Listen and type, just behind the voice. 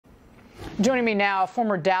Joining me now,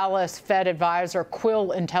 former Dallas Fed advisor,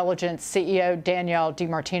 Quill Intelligence CEO Danielle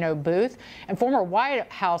Dimartino Booth, and former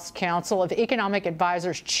White House Council of Economic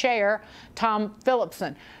Advisors Chair Tom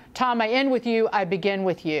Philipson. Tom, I end with you. I begin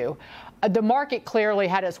with you. The market clearly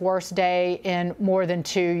had its worst day in more than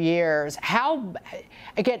 2 years. How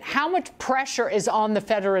much pressure is on the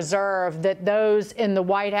Federal Reserve that those in the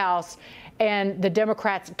White House and the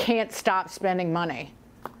Democrats can't stop spending money?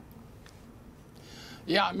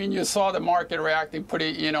 Yeah, I mean, you saw the market reacting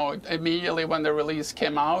pretty, immediately when the release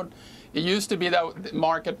came out. It used to be that the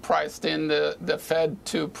market priced in the Fed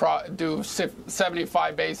to do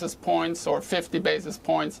 75 basis points or 50 basis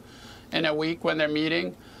points in a week when they're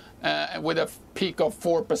meeting, with a peak of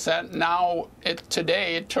 4%. Now,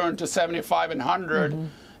 today, it turned to 75 and 100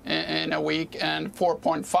 in a week and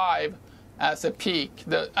 4.5 as a peak.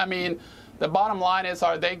 The bottom line is,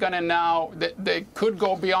 are they going to now, they could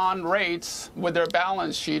go beyond rates with their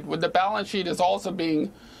balance sheet. With the balance sheet is also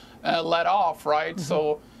being let off, right?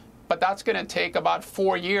 But that's going to take about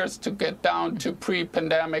 4 years to get down to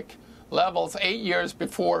pre-pandemic levels, 8 years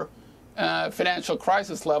before financial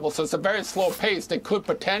crisis levels. So it's a very slow pace. They could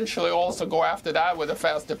potentially also go after that with a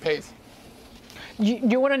faster pace.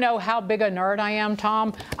 You want to know how big a nerd I am,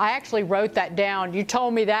 Tom? I actually wrote that down. You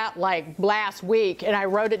told me that like last week, and I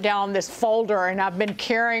wrote it down in this folder, and I've been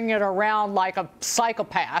carrying it around like a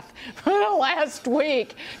psychopath for the last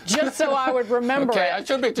week, just so I would remember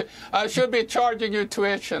it. I should be charging you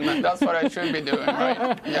tuition. That's what I should be doing,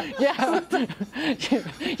 right? Yeah.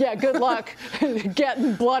 Yeah, good luck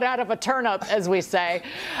getting blood out of a turnip, as we say.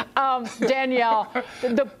 Danielle,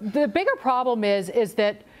 the bigger problem is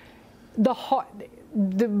that the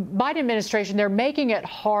Biden administration, they're making it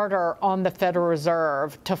harder on the Federal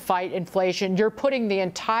Reserve to fight inflation. You're putting the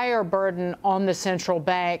entire burden on the central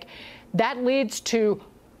bank. That leads to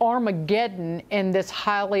Armageddon in this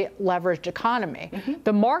highly leveraged economy.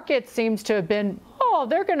 The market seems to have been,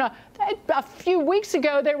 a few weeks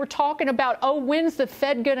ago, they were talking about, when's the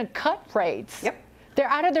Fed going to cut rates? Yep. They're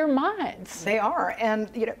out of their minds. They are. And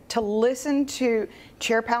to listen to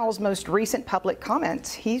Chair Powell's most recent public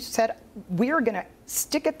comments, he said, we are going to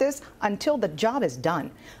stick at this until the job is done.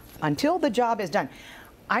 Until the job is done.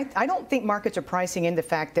 I don't think markets are pricing in the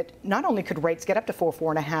fact that not only could rates get up to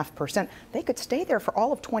 4.5%, they could stay there for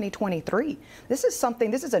all of 2023. This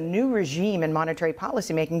is a new regime in monetary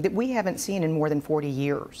policy making that we haven't seen in more than 40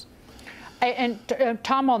 years. And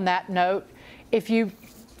Tom, on that note,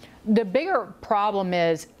 the bigger problem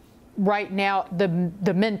is right now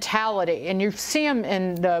the mentality, and you see them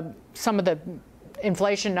in some of the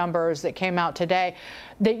inflation numbers that came out today,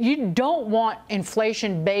 that you don't want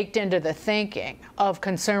inflation baked into the thinking of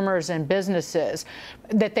consumers and businesses,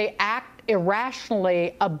 that they act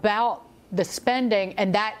irrationally about the spending,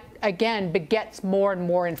 and that again begets more and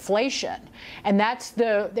more inflation. And that's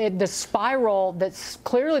the spiral that's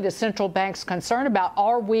clearly the central bank's concerned about.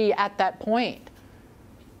 Are we at that point?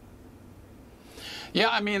 Yeah,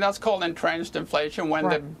 I mean, that's called entrenched inflation, when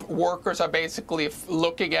the workers are basically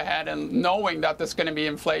looking ahead and knowing that there's going to be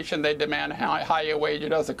inflation. They demand higher wages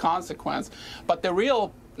as a consequence. But the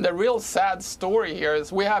real sad story here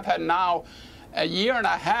is we have had now a year and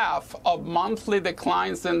a half of monthly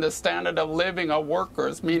declines in the standard of living of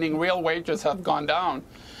workers, meaning real wages have gone down.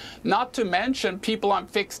 Not to mention people on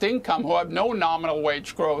fixed income who have no nominal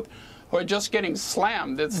wage growth, who are just getting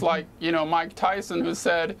slammed. It's like, Mike Tyson, who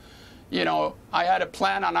said, I had a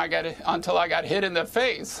plan until I got hit in the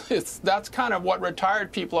face. That's kind of what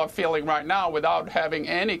retired people are feeling right now without having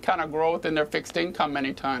any kind of growth in their fixed income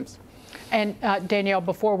many times. And Danielle,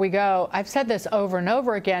 before we go, I've said this over and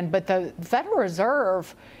over again, but the Federal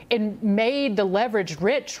Reserve made the leveraged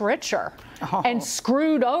rich richer and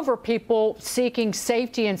screwed over people seeking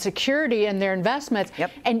safety and security in their investments.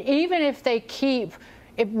 And even if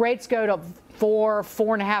if rates go to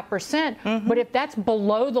 4.5%. But if that's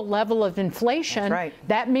below the level of inflation,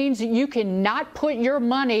 that means that you cannot put your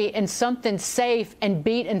money in something safe and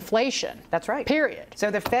beat inflation. That's right. Period.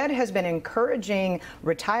 So the Fed has been encouraging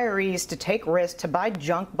retirees to take risks, to buy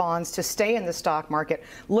junk bonds, to stay in the stock market.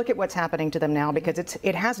 Look at what's happening to them now, because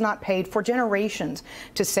it has not paid for generations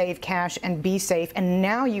to save cash and be safe. And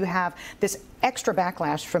now you have this extra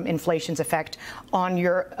backlash from inflation's effect on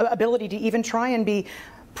your ability to even try and be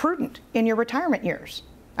prudent in your retirement years.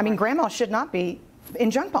 I mean, grandma should not be in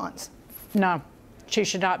junk bonds. No, she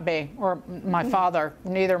should not be. Or my father,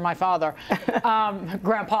 neither my father.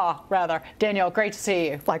 Grandpa, rather. Danielle, great to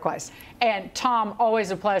see you. Likewise. And Tom,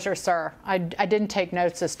 always a pleasure, sir. I didn't take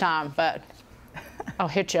notes this time, but I'll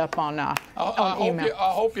hit you up on email.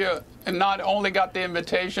 I hope you and not only got the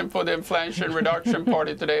invitation for the Inflation Reduction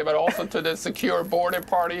Party today, but also to the Secure Border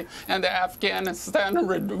Party and the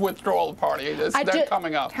Afghanistan Withdrawal Party. They're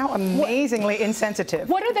coming up. How amazingly insensitive.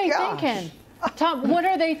 What are they thinking? Tom, what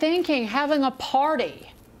are they thinking? Having a party?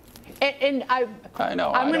 And I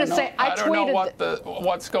know. I'm going to say I tweeted. Don't know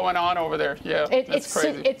what's going on over there. Yeah, it's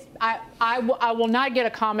crazy. I will not get a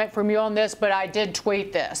comment from you on this, but I did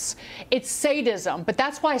tweet this. It's sadism, but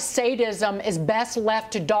that's why sadism is best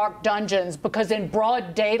left to dark dungeons, because in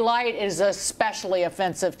broad daylight it is especially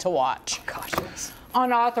offensive to watch. Gosh, yes.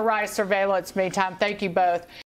 Unauthorized surveillance, meantime. Thank you both.